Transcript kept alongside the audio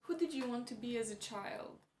you want to be as a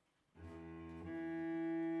child?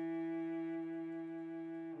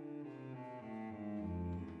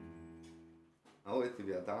 I wanted to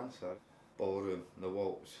be a dancer. Ballroom, the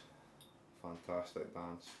waltz, fantastic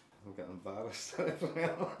dance. I'm getting embarrassed.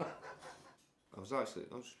 I was actually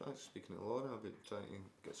speaking to Laura about trying to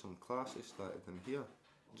get some classes started in here.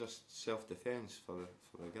 Just self-defence for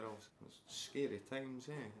the girls. It's scary times,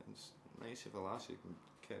 eh? It's nice if a lassie can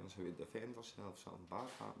how to defend herself if something bad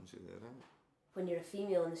happens to her, eh? When you're a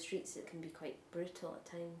female in the streets, it can be quite brutal at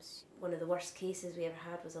times. One of the worst cases we ever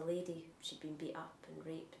had was a lady. She'd been beat up and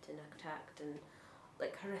raped and attacked, and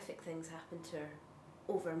like horrific things happened to her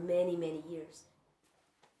over many, many years.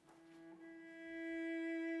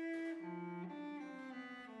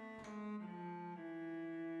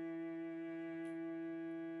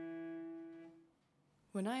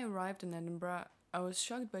 When I arrived in Edinburgh, I was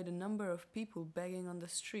shocked by the number of people begging on the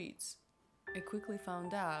streets. I quickly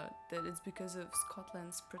found out that it's because of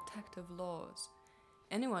Scotland's protective laws.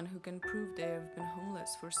 Anyone who can prove they have been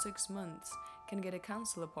homeless for 6 months can get a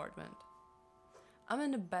council apartment. I'm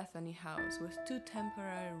in a Bethany house with 2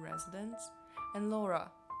 temporary residents and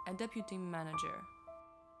Laura, a deputy manager.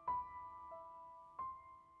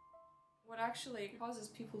 What actually causes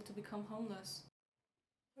people to become homeless?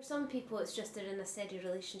 For some people, it's just they're in a steady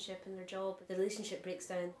relationship in their job. The relationship breaks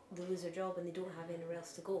down, they lose their job and they don't have anywhere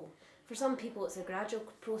else to go. For some people, it's a gradual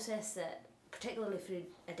process that, particularly through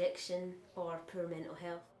addiction or poor mental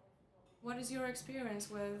health. What is your experience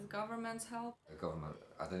with government's help? The government,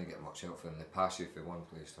 I didn't get much help from them. They pass you from one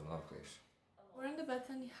place to another place. We're in the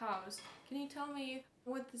Bethany house. Can you tell me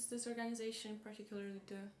what does this organization particularly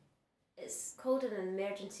do? It's called an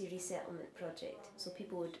emergency resettlement project. So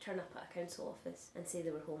people would turn up at a council office and say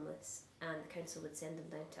they were homeless, and the council would send them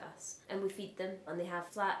down to us. And we feed them, and they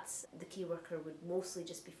have flats. The key worker would mostly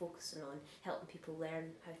just be focusing on helping people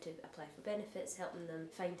learn how to apply for benefits, helping them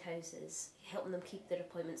find houses, helping them keep their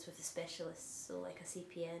appointments with the specialists, so like a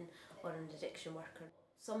CPN or an addiction worker.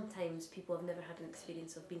 Sometimes people have never had an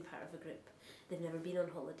experience of being part of a group. They've never been on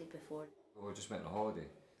holiday before. We just went on holiday,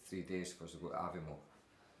 3 days for us to go to Avimo.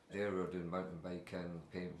 There we were doing mountain biking,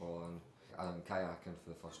 paintballing, and kayaking for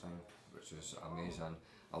the first time, which was amazing.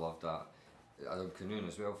 I loved that. I done canoeing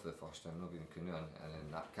as well for the first time, not been canoeing, and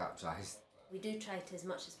then that capsized. We do try to, as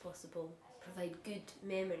much as possible, provide good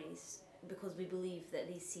memories because we believe that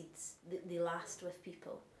these seeds, they last with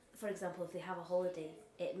people. For example, if they have a holiday,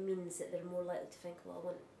 it means that they're more likely to think, well, I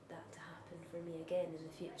want that to happen for me again in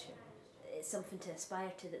the future. It's something to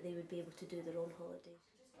aspire to, that they would be able to do their own holiday.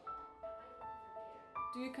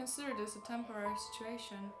 Do you consider this a temporary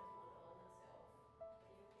situation?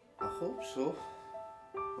 I hope so.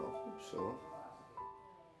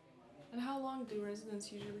 And how long do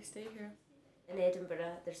residents usually stay here? In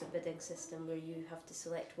Edinburgh, there's a bidding system where you have to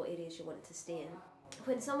select what areas you want to stay in.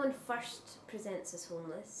 When someone first presents as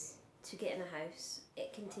homeless, to get in a house,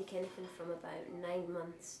 it can take anything from about 9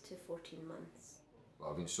 months to 14 months. Well,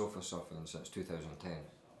 I've been sofa surfing since 2010.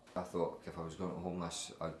 I thought if I was going to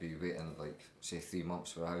homeless, I'd be waiting like, say 3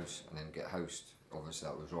 months for a house and then get housed. Obviously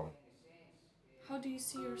that was wrong. How do you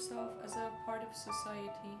see yourself as a part of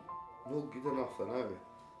society? Not good enough for now.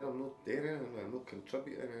 I'm not doing anything, I'm not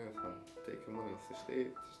contributing anything. Taking money off the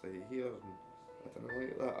state to stay here and I don't know,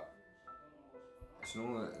 like that. It's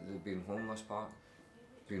not the being homeless part.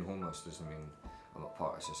 Being homeless doesn't mean I'm not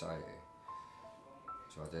part of society.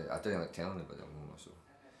 So I didn't like telling anybody I'm homeless, so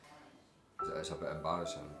it's a bit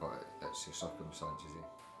embarrassing, but it's the circumstances.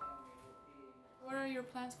 What are your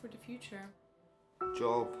plans for the future?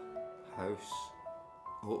 Job, house,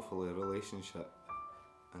 hopefully a relationship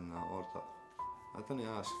in that order. I didn't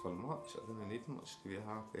ask for much, I didn't need much to be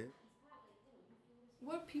happy.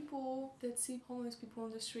 What people that see homeless people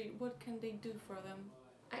on the street, what can they do for them?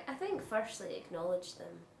 I think firstly acknowledge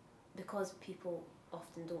them, because people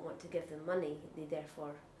often don't want to give them money. They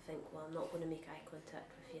therefore think, well, I'm not going to make eye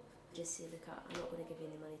contact with you. Just say, look, I'm not going to give you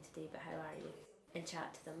any money today, but how are you? And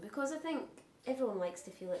chat to them, because I think everyone likes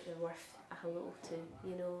to feel like they're worth a hello to,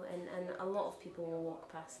 you know, and a lot of people will walk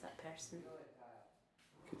past that person.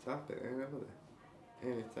 Could happen to anybody,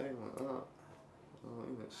 any time like that. I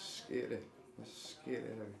mean, it's scary. It's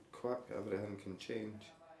scary how quick everything can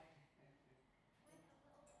change.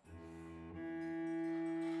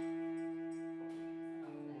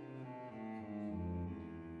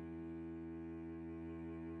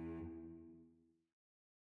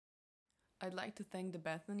 I'd like to thank the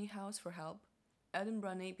Bethany House for help,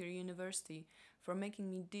 Edinburgh Napier University for making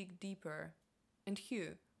me dig deeper, and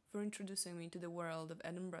Hugh for introducing me to the world of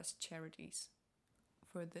Edinburgh's charities.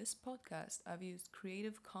 For this podcast, I've used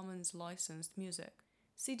Creative Commons licensed music.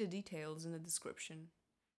 See the details in the description.